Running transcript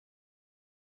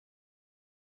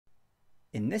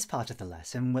In this part of the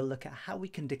lesson, we'll look at how we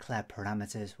can declare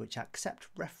parameters which accept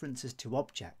references to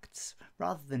objects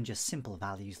rather than just simple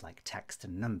values like text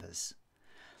and numbers.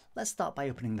 Let's start by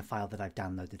opening the file that I've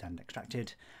downloaded and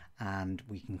extracted, and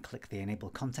we can click the Enable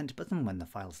Content button when the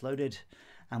file's loaded,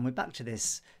 and we're back to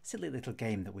this silly little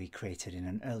game that we created in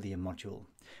an earlier module.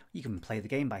 You can play the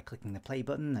game by clicking the play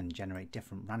button and generate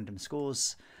different random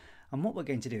scores, and what we're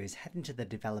going to do is head into the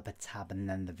Developer tab and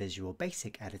then the Visual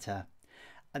Basic editor,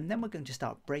 and then we're going to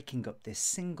start breaking up this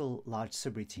single large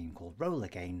subroutine called roll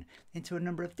again into a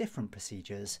number of different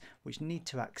procedures which need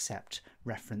to accept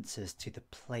references to the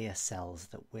player cells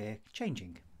that we're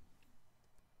changing.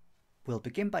 We'll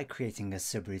begin by creating a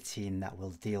subroutine that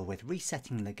will deal with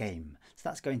resetting the game. So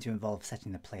that's going to involve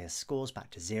setting the player's scores back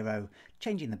to 0,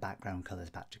 changing the background colours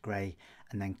back to grey,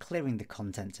 and then clearing the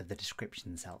contents of the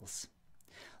description cells.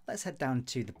 Let's head down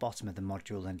to the bottom of the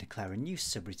module and declare a new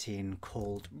subroutine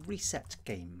called Reset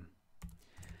Game.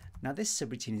 Now this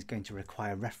subroutine is going to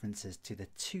require references to the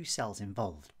two cells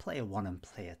involved, player 1 and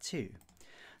player 2.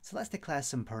 So let's declare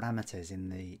some parameters in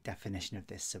the definition of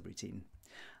this subroutine.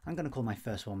 I'm going to call my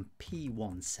first one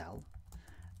P1 cell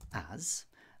as,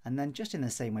 and then just in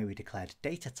the same way we declared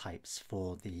data types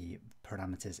for the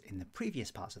parameters in the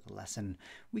previous parts of the lesson,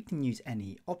 we can use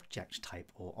any object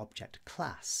type or object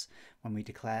class when we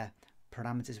declare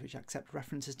parameters which accept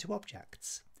references to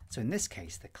objects. So in this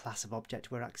case, the class of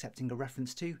object we're accepting a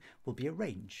reference to will be a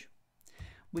range.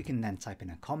 We can then type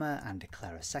in a comma and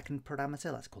declare a second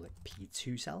parameter, let's call it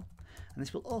P2 cell, and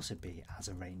this will also be as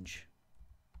a range.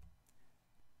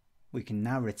 We can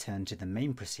now return to the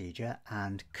main procedure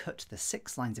and cut the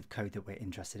 6 lines of code that we're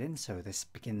interested in. So this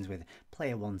begins with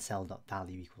player1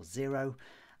 cell.value equals 0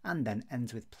 and then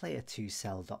ends with player2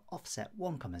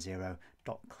 cell.offset1, 0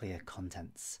 .clear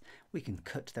contents. We can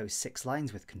cut those 6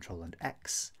 lines with Ctrl and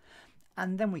X,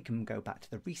 and then we can go back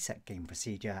to the reset game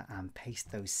procedure and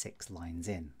paste those 6 lines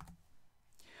in.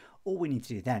 All we need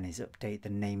to do then is update the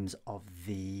names of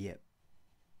the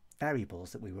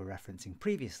variables that we were referencing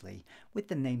previously with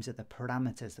the names of the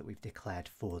parameters that we've declared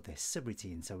for this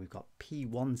subroutine. So we've got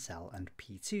P1 cell and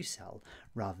P2 cell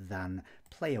rather than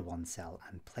player 1 cell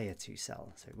and player 2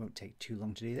 cell. So it won't take too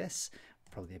long to do this.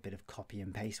 Probably a bit of copy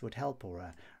and paste would help, or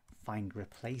a find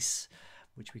replace,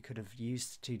 which we could have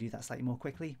used to do that slightly more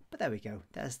quickly. But there we go.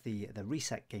 There's the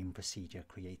reset game procedure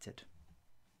created.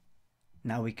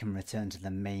 Now we can return to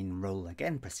the main roll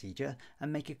again procedure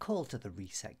and make a call to the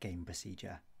reset game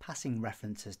procedure, passing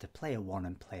references to player 1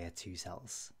 and player 2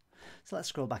 cells. So let's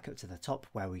scroll back up to the top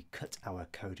where we cut our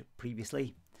code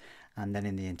previously, and then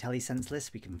in the IntelliSense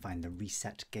list we can find the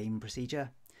reset game procedure.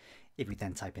 If we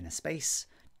then type in a space,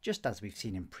 just as we've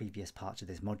seen in previous parts of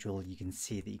this module, you can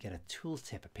see that you get a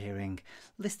tooltip appearing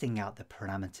listing out the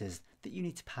parameters that you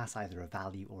need to pass either a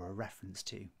value or a reference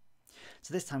to.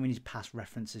 So this time we need to pass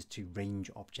references to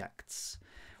range objects.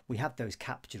 We have those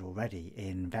captured already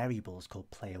in variables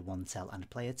called player 1 cell and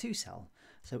player 2 cell.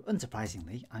 So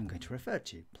unsurprisingly, I'm going to refer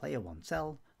to player 1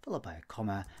 cell followed by a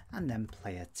comma and then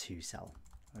player 2 cell.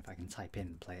 If I can type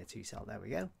in player 2 cell, there we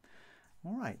go.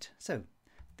 All right, so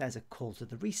there's a call to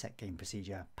the reset game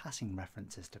procedure passing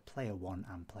references to player 1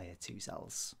 and player 2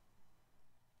 cells.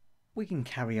 We can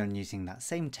carry on using that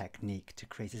same technique to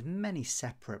create as many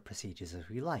separate procedures as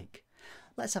we like.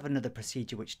 Let's have another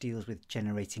procedure which deals with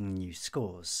generating new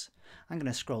scores. I'm going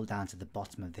to scroll down to the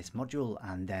bottom of this module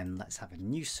and then let's have a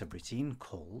new subroutine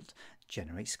called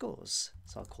generate scores.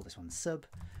 So I'll call this one sub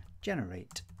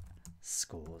generate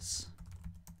scores.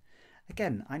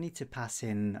 Again, I need to pass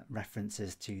in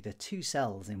references to the 2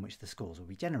 cells in which the scores will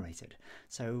be generated.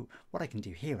 So what I can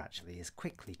do here actually is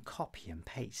quickly copy and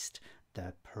paste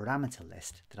the parameter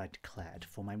list that I declared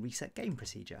for my reset game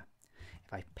procedure.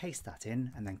 If I paste that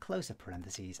in and then close the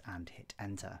parentheses and hit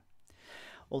enter.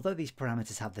 Although these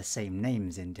parameters have the same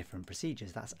names in different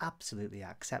procedures, that's absolutely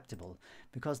acceptable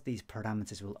because these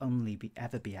parameters will only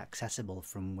ever be accessible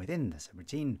from within the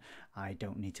subroutine. I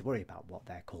don't need to worry about what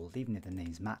they're called, even if the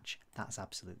names match, that's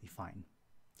absolutely fine.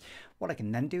 What I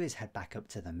can then do is head back up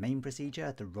to the main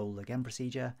procedure, the roll again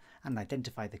procedure, and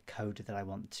identify the code that I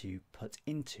want to put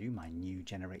into my new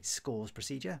generate scores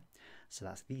procedure. So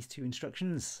that's these 2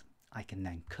 instructions. I can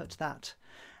then cut that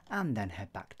and then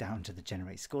head back down to the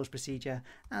generate scores procedure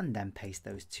and then paste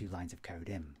those 2 lines of code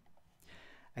in.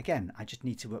 Again, I just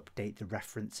need to update the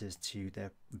references to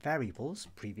the variables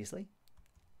previously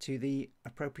to the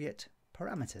appropriate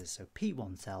parameters, so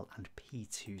P1 cell and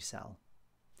P2 cell.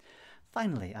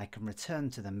 Finally, I can return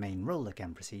to the main roll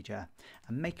again procedure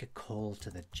and make a call to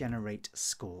the generate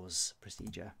scores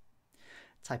procedure.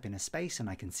 Type in a space and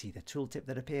I can see the tooltip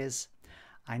that appears.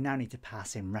 I now need to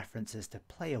pass in references to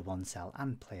player 1 cell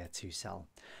and player 2 cell.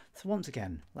 So once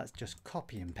again, let's just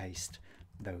copy and paste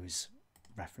those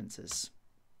references.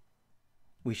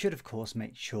 We should of course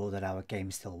make sure that our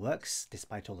game still works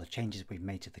despite all the changes we've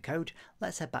made to the code.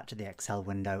 Let's head back to the Excel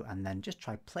window and then just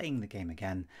try playing the game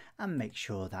again and make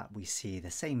sure that we see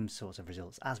the same sorts of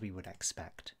results as we would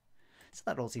expect. So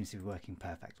that all seems to be working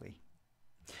perfectly.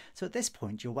 So at this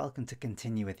point you're welcome to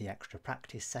continue with the extra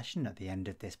practice session at the end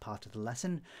of this part of the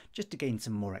lesson just to gain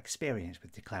some more experience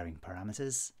with declaring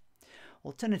parameters.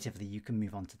 Alternatively, you can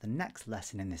move on to the next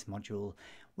lesson in this module,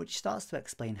 which starts to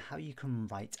explain how you can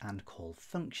write and call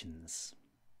functions.